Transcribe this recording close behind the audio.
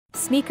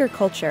Sneaker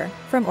culture,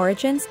 from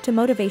origins to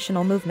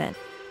motivational movement.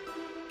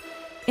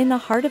 In the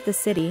heart of the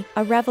city,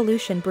 a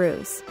revolution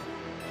brews.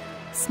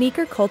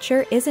 Sneaker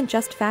culture isn't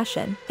just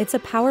fashion, it's a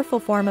powerful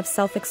form of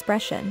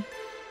self-expression.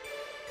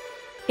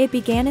 It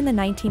began in the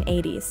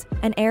 1980s,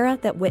 an era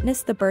that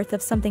witnessed the birth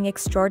of something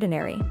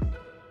extraordinary.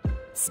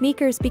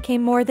 Sneakers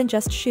became more than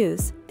just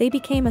shoes, they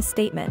became a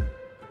statement.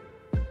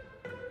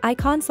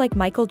 Icons like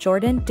Michael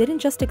Jordan didn't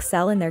just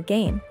excel in their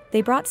game,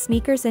 they brought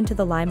sneakers into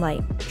the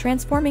limelight,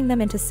 transforming them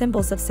into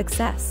symbols of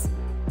success.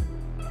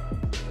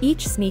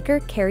 Each sneaker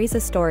carries a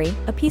story,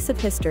 a piece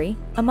of history,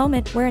 a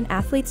moment where an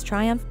athlete's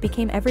triumph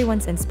became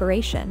everyone's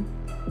inspiration.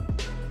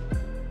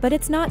 But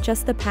it's not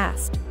just the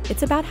past,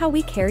 it's about how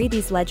we carry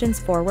these legends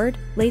forward,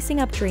 lacing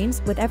up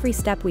dreams with every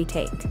step we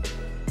take.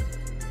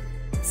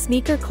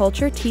 Sneaker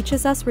culture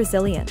teaches us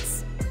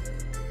resilience.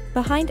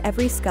 Behind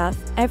every scuff,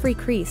 every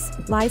crease,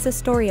 lies a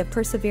story of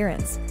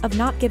perseverance, of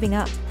not giving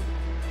up.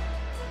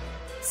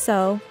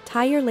 So,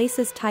 tie your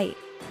laces tight.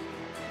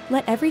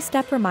 Let every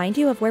step remind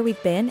you of where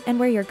we've been and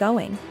where you're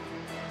going.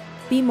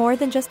 Be more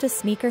than just a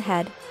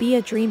sneakerhead, be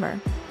a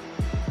dreamer.